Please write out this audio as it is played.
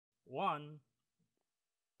1.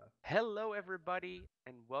 Hello, everybody,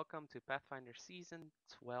 and welcome to Pathfinder Season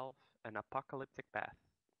 12, an Apocalyptic Path.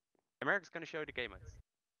 Emerric's going to show you the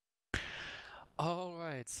gamemodes.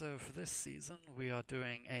 Alright, so for this season we are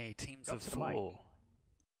doing a teams Go of to the mic. 4.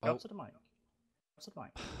 Go to the mic. Go to the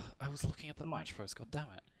mic. I was looking at the mic. match post, god damn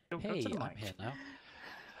it. Go Hey, to the I'm mic. here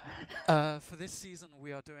now. For this season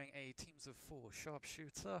we are doing a teams of 4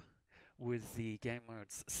 sharpshooter with the game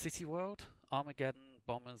modes City World, Armageddon,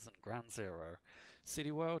 Bombers, and Ground Zero.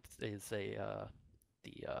 City World is the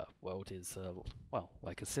world is, well,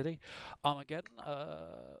 like a city. Armageddon,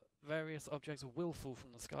 various objects will fall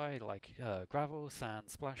from the sky, like gravel, sand,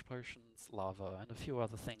 splash potions, lava, and a few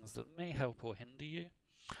other things that may help or hinder you.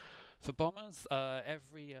 For bombers,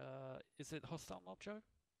 is it hostile mob, Joe?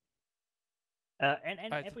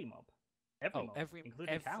 Every mob. Every mob.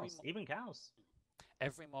 Including cows. Even cows.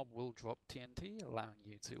 Every mob will drop TNT, allowing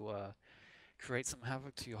you to create some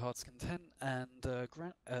havoc to your heart's content. And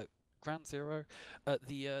Ground Zero, at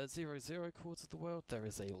the 0-0 quarter of the world, there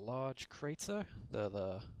is a large crater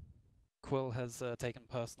that Quill has taken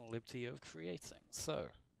personal liberty of creating. So,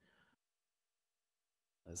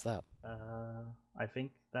 there's that. I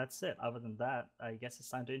think that's it. Other than that, I guess it's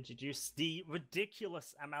time to introduce the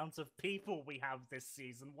ridiculous amount of people we have this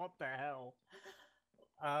season. What the hell?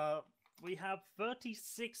 We have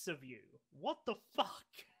 36 of you. What the fuck?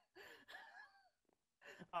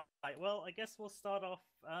 Alright, well, I guess we'll start off.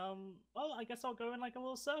 Well, I guess I'll go in like a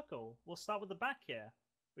little circle. We'll start with the back here.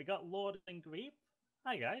 We got Lord and Greep.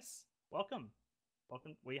 Hi, guys. Welcome.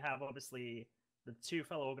 Welcome. We have obviously the two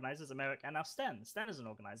fellow organizers, Emerric and now Sten. Sten is an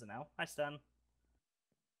organizer now. Hi, Sten.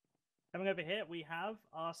 Coming over here, we have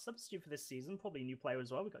our substitute for this season, probably a new player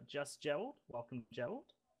as well. We've got Just Gerald. Welcome,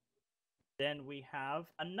 Gerald. Then we have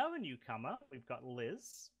another newcomer. We've got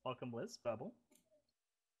Liz. Welcome, Liz. Burble.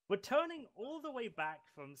 Returning all the way back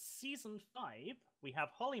from Season 5, we have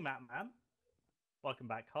Holly Matman. Welcome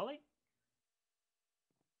back, Holly.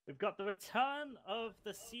 We've got the return of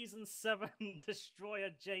the Season 7 Destroyer,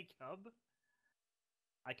 Jacob.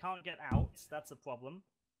 I can't get out, that's a problem.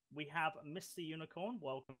 We have Mr. Unicorn.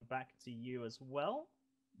 Welcome back to you as well.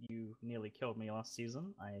 You nearly killed me last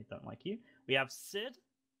season. I don't like you. We have Sid.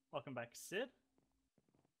 Welcome back, Sid.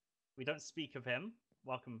 We don't speak of him.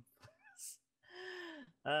 Welcome.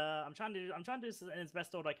 I'm trying to do this in as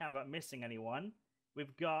best order I can without missing anyone.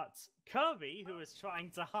 We've got Kirby, who is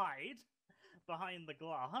trying to hide behind the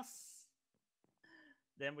glass.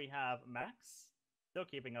 Then we have Max, still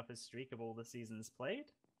keeping up his streak of all the seasons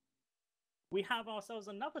played. We have ourselves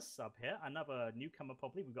another sub here, another newcomer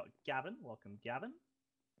probably. We've got Gavin. Welcome, Gavin.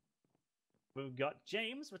 We've got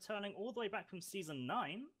James, returning all the way back from Season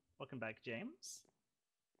 9. Welcome back, James.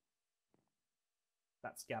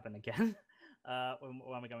 That's Gavin again.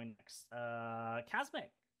 Where am I going next?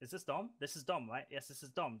 Kazmic. Is this Dom? This is Dom, right? Yes, this is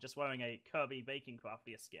Dom, just wearing a Kirby Baking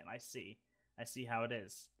Craftier skin. I see how it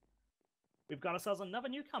is. We've got ourselves another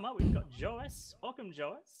newcomer. We've got Joyce. Welcome,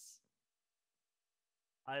 Joyce.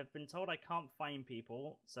 I've been told I can't find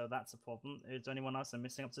people, so that's a problem. Is there anyone else I'm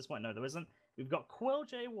missing up to this point? No, there isn't. We've got Quill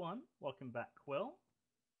J1. Welcome back, Quill.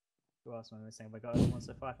 Who else am I missing? Have I got anyone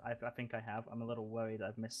so far? I think I have. I'm a little worried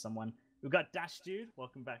I've missed someone. We've got Dash Dude.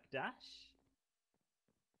 Welcome back, Dash.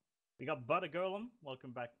 We got Butter Girlum. Welcome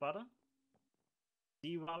back, Butter.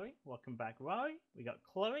 D Rory. Welcome back, Rory. We got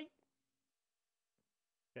Chloe.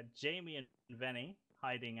 We got Jamie and Venny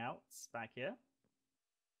hiding out back here.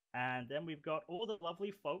 And then we've got all the lovely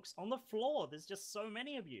folks on the floor. There's just so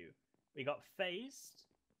many of you. We got Phased.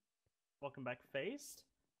 Welcome back, Phased.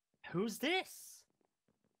 Who's this?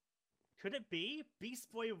 Could it be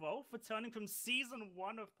Beast Boy Rolf returning from Season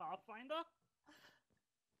 1 of Pathfinder?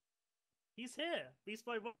 He's here. Beast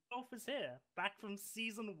Boy Rolf is here. Back from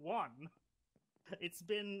Season 1. It's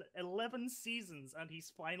been 11 seasons and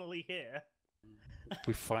he's finally here.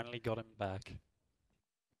 We finally got him back.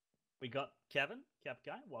 We got Kevin, Cap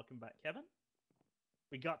Guy. Welcome back, Kevin.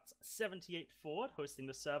 We got 78 Ford hosting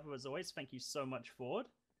the server as always. Thank you so much, Ford.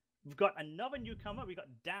 We've got another newcomer. We got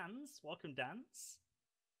Dans. Welcome, Dans.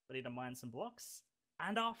 Ready to mine some blocks.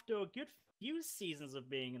 And after a good few seasons of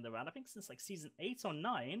being in the round, I think since like Season 8 or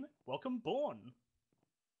 9, welcome, Born.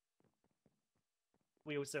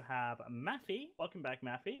 We also have Maffy. Welcome back,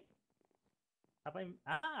 Maffy.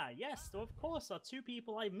 Yes, so of course, our two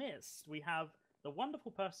people I missed. We have the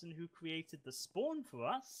wonderful person who created the spawn for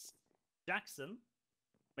us, Jackson,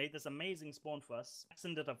 made this amazing spawn for us.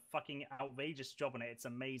 Jackson did a fucking outrageous job on it. It's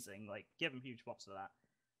amazing. Like, give him huge props for that.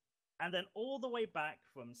 And then all the way back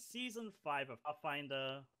from Season 5 of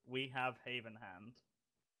Pathfinder, we have Havenhand.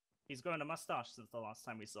 He's grown a mustache since the last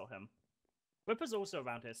time we saw him. Ripper's also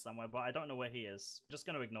around here somewhere, but I don't know where he is. Just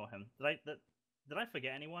gonna ignore him. Did I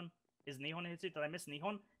forget anyone? Is Nihon here too? Did I miss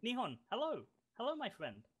Nihon? Nihon, hello! Hello, my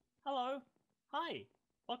friend. Hello. Hi.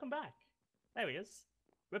 Welcome back. There he is.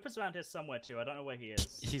 Ripper's around here somewhere too. I don't know where he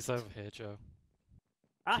is. He's over here, Joe.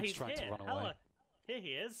 Ah, Keeps he's trying to here. run Hello. away. Here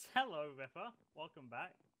he is. Hello, Ripper. Welcome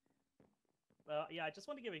back. Yeah, I just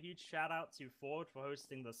want to give a huge shout out to Ford for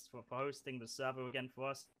hosting this for hosting the server again for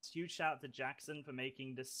us. Huge shout out to Jackson for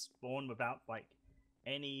making this spawn without like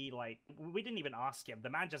any we didn't even ask him. The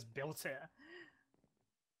man just built it.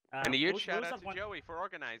 And a huge shout out to Joey for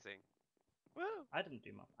organizing. Woo! I didn't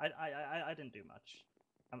do much. I didn't do much.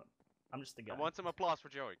 I'm just a guy. I want some applause for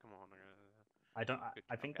Joey. Come on. I don't.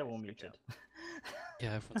 I think they're all guys, muted.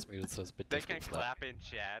 Yeah, everyone's muted, so it's a bit They difficult. can for that. clap in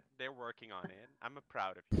chat. They're working on it. I'm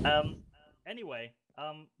proud of you. Anyway,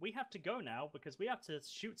 we have to go now because we have to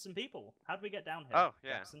shoot some people. How do we get down here? Oh,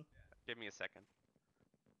 yeah. Jackson? Give me a second.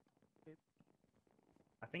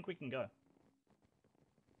 I think we can go.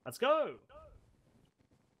 Let's go!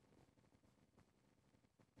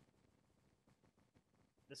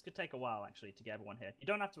 This could take a while actually to get everyone here. You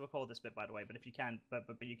don't have to record this bit, by the way, but if you can, but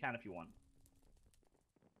you can if you want.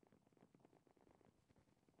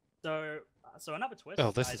 So another twist. Oh,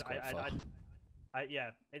 this is quite far. Yeah,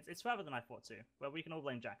 it's further than I thought too. Well, we can all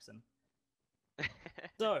blame Jackson.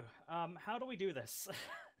 So, how do we do this?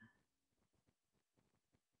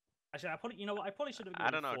 Actually, you know what? I probably should have given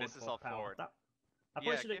I don't know. Ford This is all talk power. Ford. I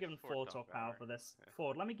probably should have give given Ford talk power for this. Yeah.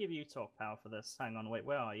 Ford, let me give you talk power for this. Hang on, wait,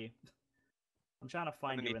 where are you? I'm trying to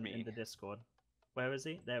find you in the Discord. Where is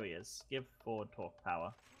he? There he is. Give Ford talk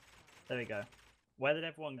power. There we go. Where did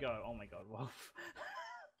everyone go? Oh my god, Wolf.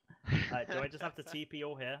 Do I just have to TP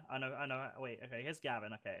all here? I know. Wait, okay, here's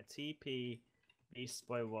Gavin. Okay, TP, Beast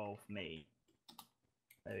Boy Wolf, me.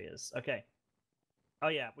 There he is. Okay. Oh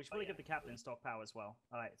yeah, we should probably give the captain talk power as well.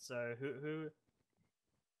 Alright, so who...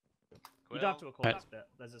 You don't have to record this bit.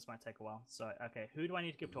 This might take a while. So, okay, who do I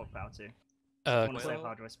need to give talk power to? I want to save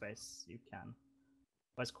hardware space. You can.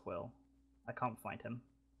 Where's Quill? I can't find him.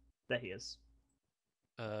 There he is.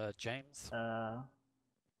 James? I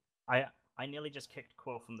nearly just kicked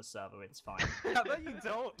Quill from the server. It's fine. I bet you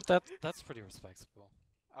don't. That's pretty respectable.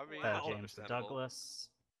 I mean, James Douglas.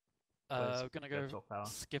 We're gonna go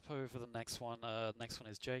skip over the next one. Next one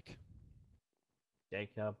is Jake.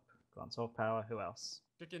 Jacob. Go on talk power. Who else?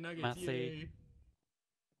 Chicken nuggets.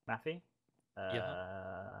 Matthew.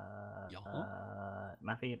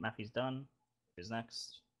 Matthew? Matthew's done. Who's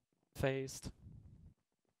next? Phased.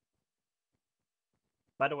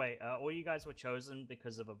 By the way, all you guys were chosen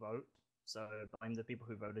because of a vote, so blame the people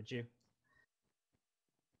who voted you.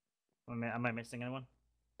 Am I missing anyone?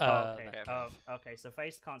 Okay. Okay, so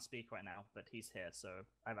Face can't speak right now, but he's here, so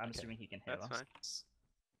I'm assuming he can hear us.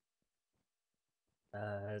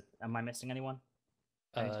 Fine. Am I missing anyone?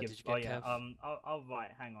 Did you get Kev? I'll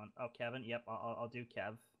right. Hang on. Oh, Kevin. Yep, I'll do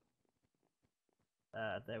Kev.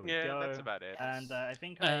 There we go. Yeah, that's about it. And I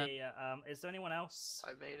think is there anyone else?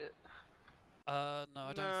 I made it. No,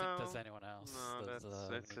 I don't think there's anyone else. No,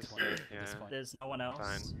 that's just There's no one else.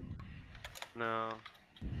 Fine. No.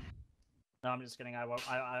 No, I'm just kidding. I won't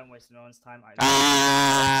waste no one's time.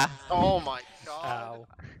 Oh my god. Ow.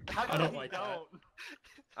 I don't like that.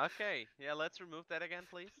 Okay, yeah, let's remove that again,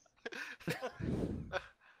 please.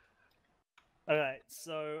 Alright,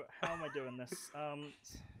 so how am I doing this?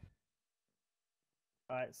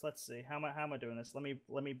 Alright, so let's see. How am I doing this? Let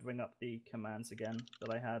me bring up the commands again that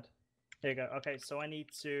I had. Here you go. Okay, so I need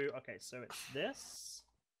to so it's this.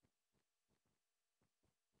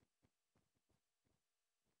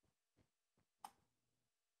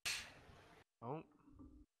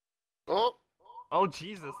 Oh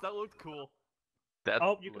Jesus, that looked cool. That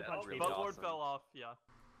you can punch people. But Lord fell off, yeah.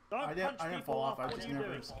 Don't punch didn't people fall off. I What was are you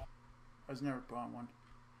doing? never put on one.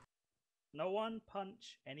 No one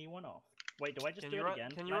punch anyone off. Wait, do I just do it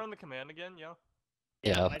again? Can you run the command again? Yeah.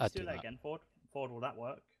 Yeah, Can I just do that again, Ford? Ford, will that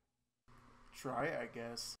work? Try it, I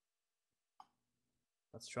guess.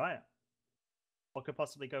 Let's try it. What could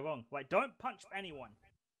possibly go wrong? Wait, don't punch anyone.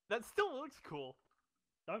 That still looks cool.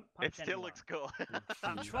 Don't punch It still anyone. looks cool.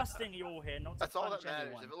 I'm trusting you all here not to That's all punch that matters.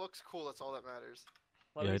 anyone. If it looks cool, that's all that matters.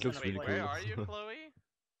 Well, Yeah, it looks really Where cool. are you, Chloe?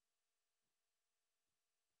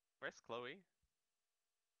 Where's Chloe?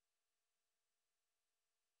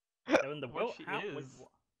 They're in the What wil- she is.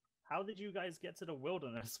 How did you guys get to the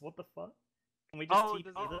wilderness? What the fuck? Can we just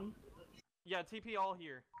TP them? Yeah, TP all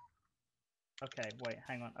here. Okay, wait,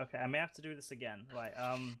 hang on. Okay, I may have to do this again. Right,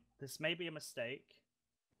 this may be a mistake.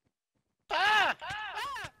 Ah!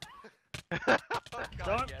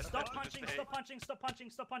 Don't stop punching, stop punching, stop punching,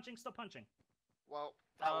 stop punching, stop punching. Well,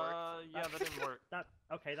 that worked. Yeah, that didn't work. That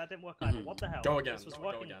okay? That didn't work either. What the hell? Go again. This was Go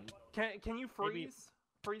working. again. Can you Maybe- freeze?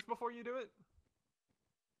 Freeze before you do it?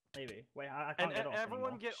 Maybe. Wait, I And can't get off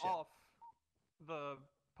everyone anymore. get Shit. off the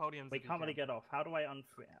podiums. We if you can't really can. get off. How do I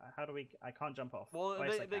unfree? How do we? I can't jump off. Well, Oh,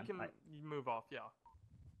 yes, I they can Right. move off. Yeah.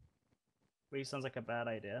 Freeze sounds like a bad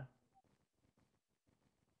idea.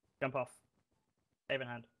 Jump off. Haven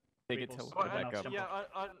hand. They get Peoples, teleported everyone back else up. jump Yeah,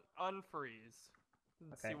 off. unfreeze.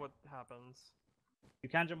 Okay. See what happens. You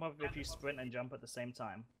can jump off if you sprint and jump at the same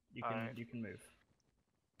time. You can Alright. you can move.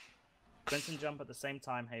 Sprint and jump at the same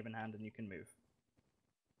time, Haven hand, and you can move.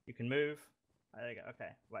 You can move. There you go.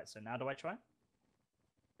 Okay. Right. So now do I try?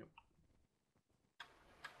 Yep.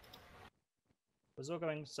 It was all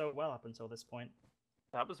going so well up until this point.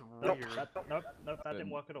 That was Nope. weird. Nope. That didn't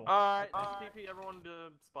work at all. Alright, just TP everyone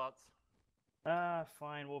to spots.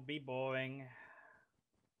 Fine. We'll be boring.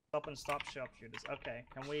 Stop and stop sharpshooters. Okay.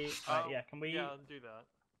 Can we? Oh, yeah. Can we? Yeah, do that.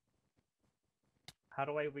 How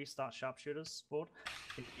do I restart sharpshooters board?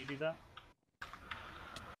 Can you do that?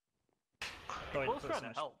 Sorry, Close put friend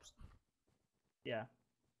slash- helps. Yeah.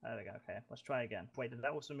 There we go. Okay. Let's try again. Wait, did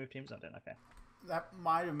that also move teams? I didn't. Okay. That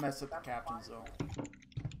might have messed up the captains though.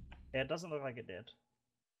 Yeah, it doesn't look like it did.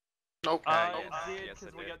 Nope. Yes, It did yes, because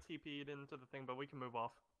it we did. got TP'd into the thing, but we can move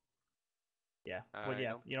off. Yeah. I Well,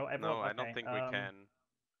 yeah. don't- You know, everyone. No, I okay, don't think we can.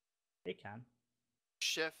 It can.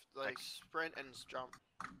 Shift, like sprint and jump.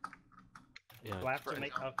 Yeah. Do I have to Right.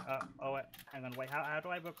 make? Oh, wait, hang on. Wait. How do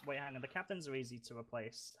I? Wait, hang on. The captains are easy to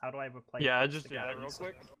replace. How do I replace? Yeah, the just do that real captains?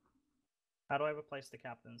 quick. How do I replace the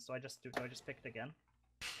captains? Do I just pick it again?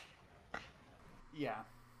 Yeah.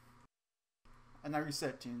 And I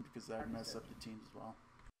reset teams because that would mess up the teams as well.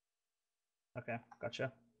 Okay,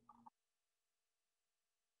 gotcha.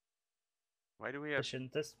 Why do we have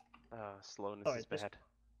Shouldn't this? slowness Sorry, is this- bad?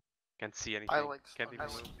 Can't see anything. I like Can't even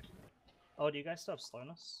slowness. move. Oh, do you guys still have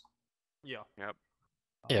slowness? Yeah. Yep.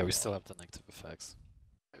 Yeah, we still have the negative effects.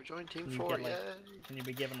 I joined team Can you 4, get, like- yay! Can you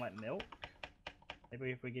be given like milk?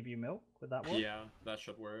 Maybe if we give you milk, would that work? Yeah, that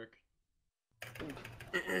should work.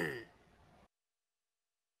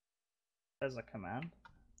 There's a command.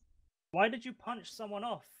 Why did you punch someone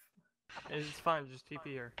off? It's fine, just TP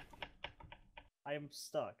here. I am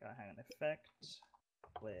stuck. Hang on. Effect.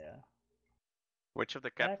 Clear. Which of the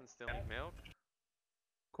captains still need milk?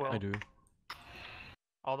 Quill. I do.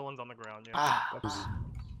 All the ones on the ground, yeah. Ah, Whoops.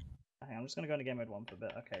 Hang on, I'm just gonna go into game mode 1 for a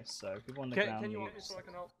bit. Okay, so people on the Can ground. you want me use- so I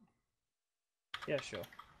can help? Yeah, sure.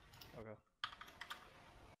 Okay.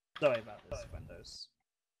 Sorry about this, friendos.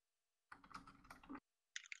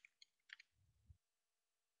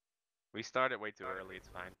 We started way too early, it's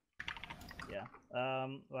fine. Yeah.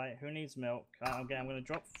 Right. Who needs milk? Okay, I'm gonna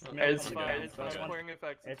drop milk It's on the fine, ground. it's fine. First one. Clearing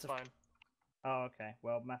effects, It's it's a- fine. Oh, okay.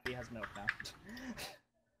 Well, Matthew has milk now.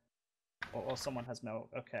 or someone has milk.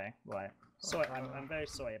 Okay, right. Sorry, I'm very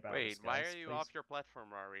sorry about Wait, this, why guys. are you Please- off your platform,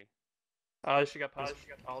 Rory? She got pushed.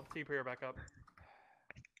 I'll TP her back up.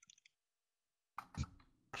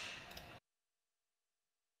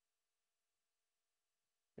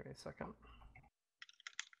 Give me a second.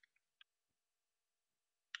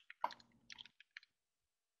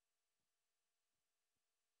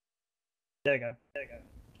 There you go. There you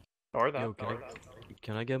go. Or that. Yo,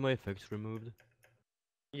 can I get my effects removed?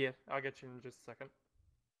 Yeah, I'll get you in just a second.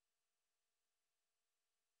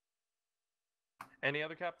 Any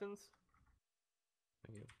other captains?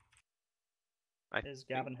 Thank you. I Is think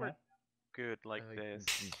Gavin we're here? good like this.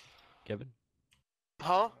 Kevin?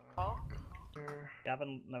 huh?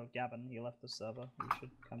 Gavin, no, Gavin, he left the server. He should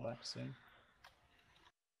come back soon.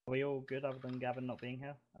 Are we all good other than Gavin not being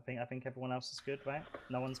here? I think everyone else is good, right?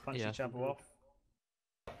 No one's punched Yeah, I each think other off.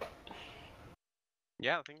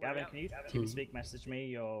 Yeah, I think we're Gavin, good. can you TeamSpeak message me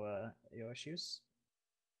your issues?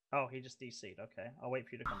 Oh, he just DC'd. Okay, I'll wait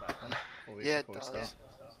for you to come back then. Yeah, it before we does.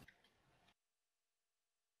 start.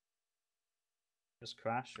 Just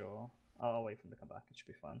crash or I'll wait for him to come back. It should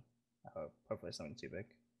be fine. I hope. Hopefully, it's nothing too big.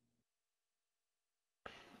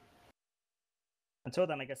 Until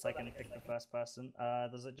then, I guess I can pick the first person.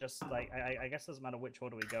 Does it just like I guess it doesn't matter which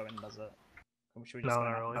order we go in, does it? Or should we just No, go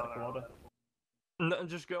in not really. alphabetical order? No,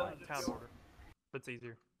 just go in tab order. That's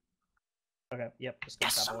easier. Okay. Yep. Just go in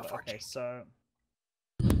Yes, tab order. Okay. So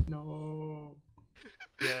No.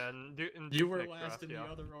 Yeah, and do. And You do were Nick last draft, in yeah.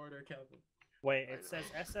 the other order, Kevin. wait, it says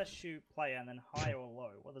SS shoot player and then high or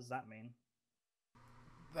low. What does that mean?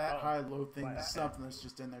 That Oh, high-low thing right, is okay. something that's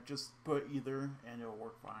just in there. Just put either, and it'll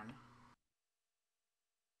work fine.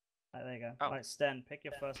 Right, there you go. Oh. Right, Sten, pick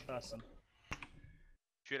your first person.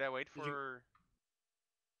 Should I wait Did you- for?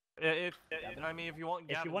 I mean, if you want If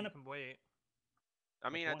you Gavin, wanna- you can wait. I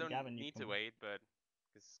mean, you I want don't Gavin, you need to can- wait, but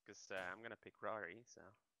because I'm gonna pick Rory. So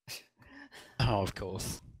Oh, of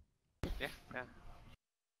course. yeah.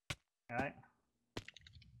 Alright.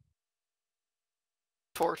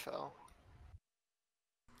 Ford fell.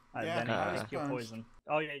 Alright, Yeah, Benny, it's pick your punched. poison.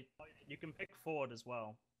 Oh yeah, you can pick Ford as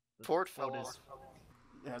well. The Ford fell is- off.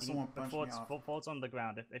 Yeah, you can- someone but punched me off. Ford's on the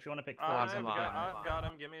ground. If you want to pick Ford, Ah, he's on come the on. ground. I've got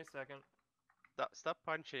him. Give me a second. Stop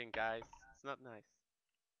punching, guys. It's not nice.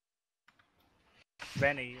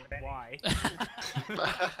 Benny, why?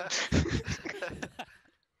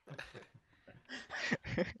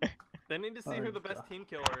 They need to see Oh, who the best God. team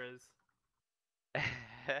killer is.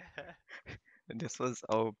 This was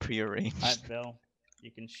all prearranged. Alright, Bill,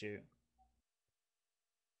 you can shoot.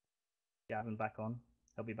 Gavin back on.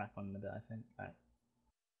 He'll be back on in a bit, I think. Alright.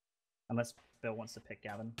 Unless Bill wants to pick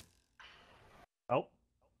Gavin. Oh,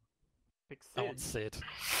 Pick I Sid. want Sid.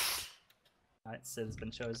 alright, Sid has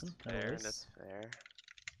been chosen. No Fair, worries. that's fair.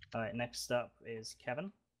 Alright, next up is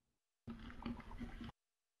Kevin.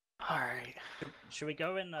 Alright. Should we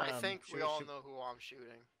go in? I think should we all should- know who I'm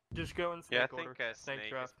shooting. Just go in snake Yeah, I order. think snake Snake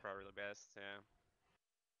draft. is probably the best. Yeah.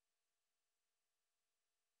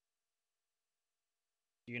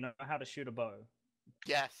 Do you know how to shoot a bow?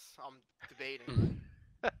 Yes, I'm debating.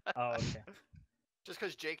 Oh, okay. Just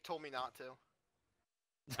because Jake told me not to.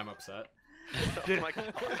 I'm upset. Oh my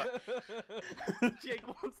god. Jake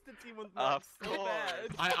wants to team with Of Max so course.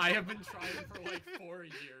 bad. I have been trying for like 4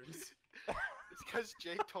 years. It's because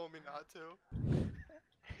Jake told me not to.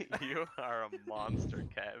 You are a monster,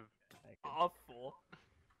 Kev. Awful.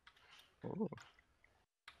 Ooh.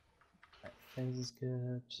 Things is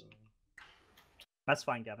good. That's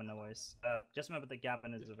fine, Gavin. No worries. Just remember that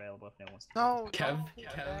Gavin is available if anyone wants to. No, Kev, don't pick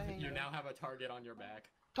Kev, you me. now have a target on your back.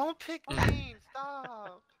 Don't pick me.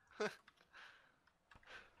 Stop.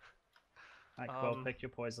 Alright, well, Um, pick your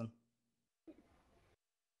poison.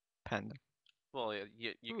 Panda. Well,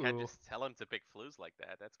 you can't Ooh. just tell him to pick flues like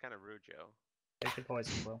that. That's kind of rude, Joe. Pick your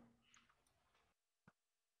poison, Will.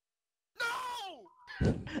 No!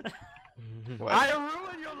 What? I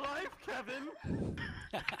ruined your life, Kevin.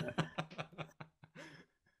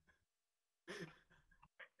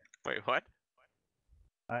 Wait, what?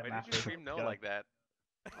 Alright, Why did you Mappy, scream no go. like that?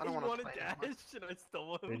 I don't He want to wanted play dash, anymore. and I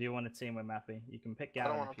stole Who him. do you want to team with, Mappy? You can pick I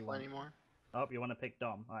Gavin don't if want to you play want. anymore. Oh, you want to pick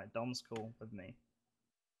Dom. Alright, Dom's cool with me.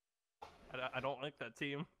 I don't like that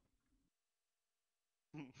team.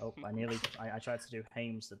 Oh, I tried to do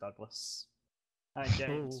Hames the Douglas. Alright,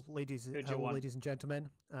 James. Hello, ladies, who do you hello, want? ladies and gentlemen.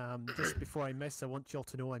 Just before I miss, I want you all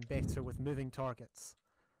to know I'm better with moving targets.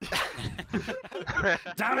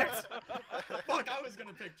 Damn it! Fuck, I was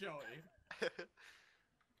gonna pick Joey.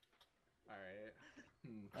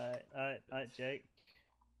 Alright. Alright, Jake.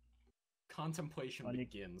 Contemplation On you-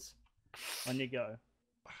 begins. On you go.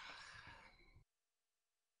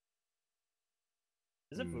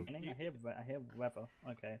 Is it raining? I hear weather.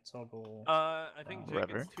 Okay, toggle. I think Jake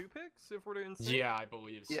Whatever. gets 2 picks if we're doing six. Yeah, I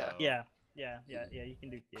believe so. Yeah. Yeah. You can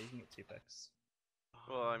get 2 picks.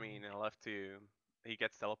 Well, I mean, he'll have to. He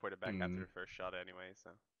gets teleported back after Hmm. the first shot anyway, so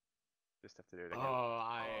just have to do it again. Oh,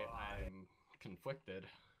 I'm conflicted.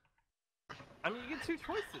 I mean, you get 2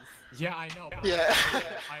 choices. Yeah, I know. But Yeah.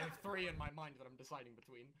 I have 3 in my mind that I'm deciding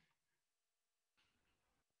between.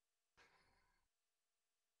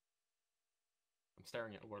 I'm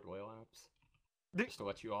staring at Word Whale apps. Do- Just to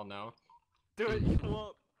let you all know. Do it. You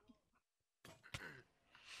want?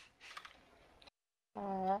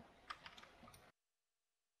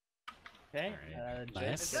 Okay, Alright, Jake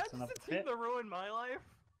nice. Is gets that another just the team pick. that ruined my life?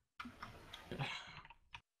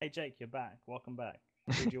 Hey Jake, you're back. Welcome back.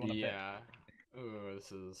 Who do you want to pick? Yeah. Ooh,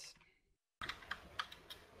 this is.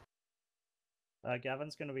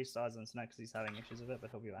 Gavin's going to restart us next because he's having issues with it, but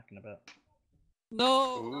he'll be back in a bit.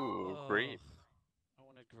 No! Ooh, great. I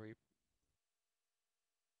want to group.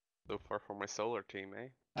 So far for my solar team, eh?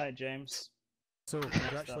 Alright, James. So,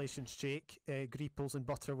 congratulations, Jake. Greeples and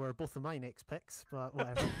Butter were both of my next picks, but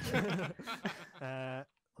whatever.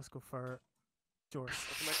 Let's go for George.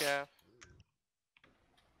 Welcome back, Gav.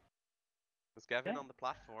 Was Gavin Okay. on the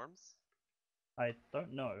platforms? I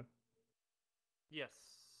don't know. Yes.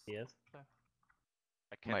 He is.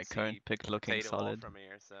 I can't My current see pick looking Potato Wall solid. from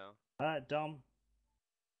here, so. Dom.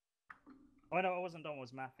 Oh no, it wasn't Dom, it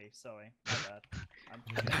was Mappy. Sorry. My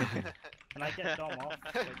bad. Can I get Dom off?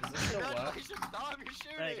 Wait, does this still work? Congratulations, Dom, you're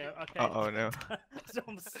shooting. There you go. Okay. Oh no.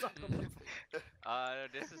 Dom's stuck on the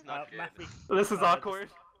This is not good. Mappy, This is awkward.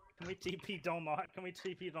 can we TP Dom out? Can we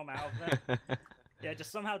TP Dom out of there? Yeah,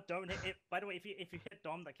 just somehow don't hit it. By the way, if you hit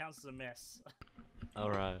Dom, that counts as a miss.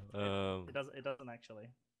 Alright, It doesn't actually.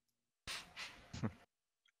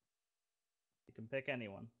 You can pick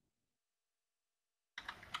anyone.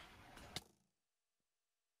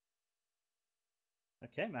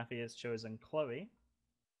 Okay, Matthew has chosen Chloe.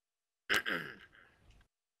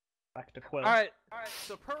 Back to Quill. All right.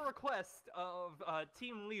 So per request of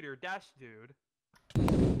team leader Dash Dude.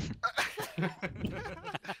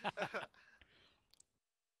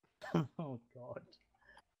 Oh god.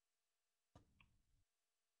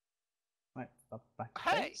 Right, back to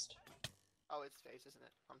Hey! Phased. Oh, it's Phase, isn't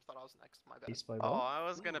it? I thought I was next. My bad. Beast Boy Oh, Wolf. I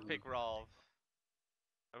was gonna pick Rolf.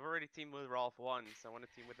 I've already teamed with Rolf once. I want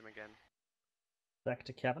to team with him again. Back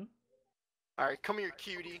to Kevin. Alright, come here,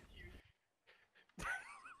 cutie.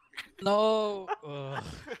 No! Ugh.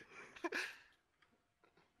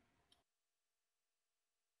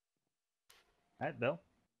 Alright, Bill.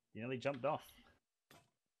 You nearly jumped off.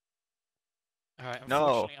 Alright, No.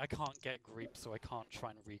 unfortunately I can't get Greep, so I can't try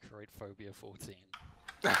and recreate Phobia 14.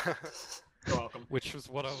 You're welcome. Which was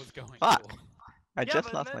what I was going Fuck. for. I Yeah,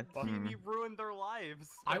 just but lost my. that team you ruined their lives.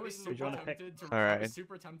 I was Did super you wanna pick- tempted to. All I right, was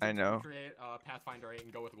super tempted I know. to create Pathfinder 8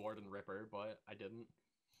 and go with Lord and Ripper, but I didn't.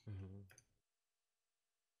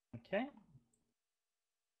 Okay.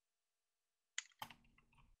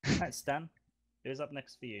 Alright, Stan. Who's up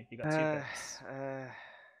next for you? You got two picks. Yeah,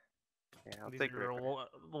 I'll These take are Ripper.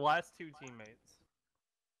 the last two teammates.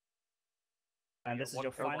 And this is one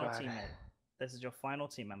your for final God. teammate. This is your final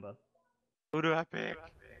team member. Who do I pick?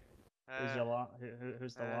 Who's your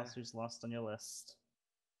who's the last? Who's last on your list?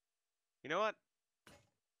 You know what?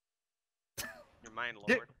 You're mine,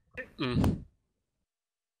 Lord.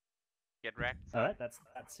 Get wrecked. All right, that's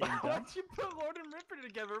scene done. Why'd you put Lord and Ripper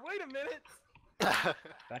together? Wait a minute.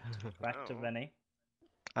 Back to Oh. Vinny.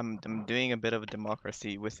 I'm doing a bit of a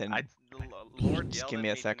democracy within. Lord Just yelled give at me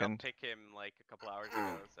a to not second. pick him like a couple hours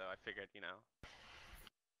ago, so I figured, you know.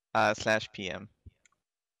 / PM.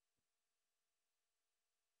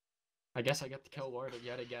 I guess I get to kill Lord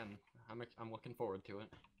yet again. I'm looking forward to it.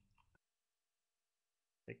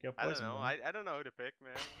 Pick your I don't poison. know. Vinny. I don't know who to pick,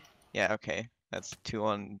 man. Yeah, okay. That's 2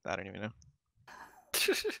 on. I don't even know.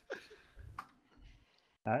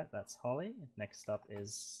 All right, that's Holly. Next up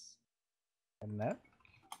is Emerric.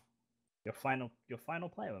 Your final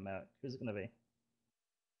player, Emerric. Who's it gonna be?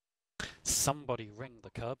 Somebody ring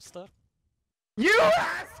the curbster. You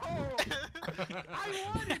asshole!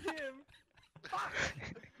 I wanted him. Fuck.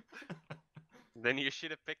 Then you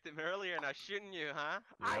should have picked him earlier, now shouldn't you, huh?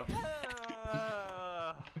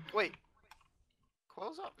 Wait.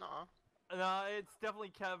 Quill's up? No. No, it's definitely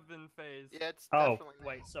Kevin phase. Yeah, it's Oh, definitely me.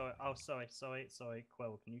 wait. Sorry.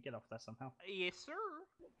 Quill, can you get off there somehow? Yes, sir.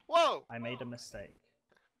 Whoa! I made a mistake.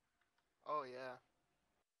 Oh, yeah.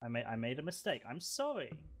 I made a mistake. I'm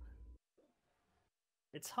sorry.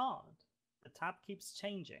 It's hard. The tab keeps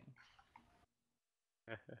changing.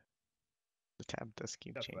 The tab does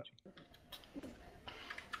keep Go for it. changing.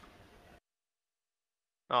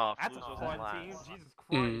 Oh, That's a Flute was fun last. team. Jesus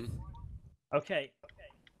Christ. Okay.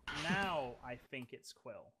 Now I think it's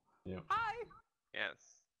Quill. Hi.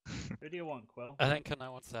 Yes. Who do you want, Quill? I think I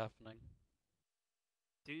know what's happening.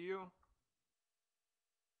 Do you?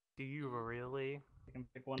 Do you really? You can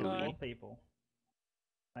pick one of No. more people.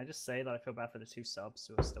 I just say that I feel bad for the 2 subs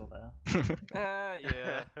who are still there.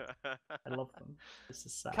 Yeah. I love them. This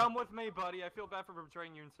is sad. Come with me, buddy. I feel bad for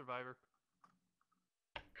betraying you in Survivor.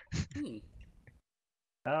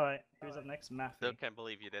 Alright, who's up next? Matthew. Still can't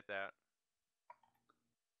believe you did that.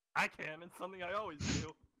 I can. It's something I always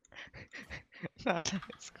do.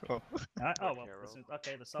 It's cool. Alright, oh well. Hero.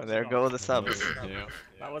 Okay, the subs. There are go gone. the subs. Yeah.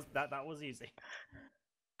 That was easy.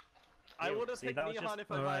 I Ew, would have see, picked that was Nihon just-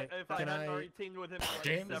 if I Alright, hadn't can already teamed with him. for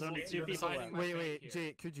James, There's several only 2 you're people deciding left. my Wait, fate wait, here.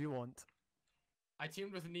 Jake, who'd you want? I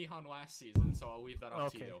teamed with Nihon last season, so I'll leave that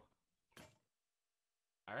up to Okay. you.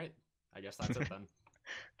 Alright, I guess that's it then.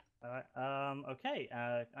 Alright, okay,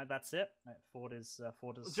 that's it. Ford is a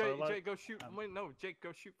Jake, solo. Jake, go shoot. Wait, no, Jake,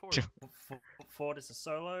 go shoot forward. Ford is a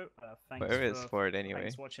solo. Thanks Where is for, Ford anyway?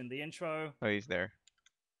 Thanks for watching the intro. Oh, he's there.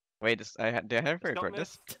 Wait, did I have to Don't record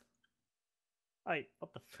miss. this? Wait,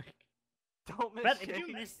 what the frick? Don't miss. Ben, if Jake.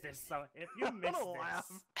 you missed this, if you missed Don't laugh.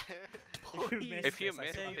 this, If you I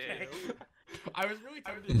missed say it. okay. I was really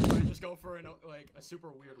tempted to try and just go for a super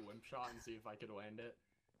weird limp shot and see if I could land it.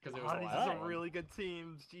 Because it was Oh, a these lot are of some fun. really good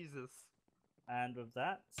teams. Jesus. And with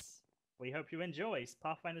that, we hope you enjoy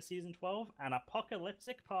Pathfinder Season 12 and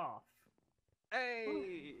Apocalyptic Path.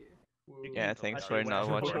 Hey. Woo. Yeah, thanks Actually, for not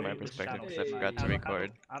wait, watching wait, my wait, perspective wait, because I wait, forgot to wait.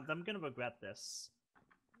 record. I'm gonna regret this.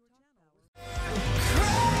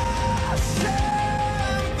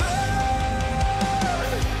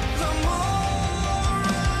 The more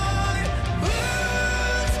I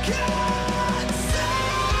lose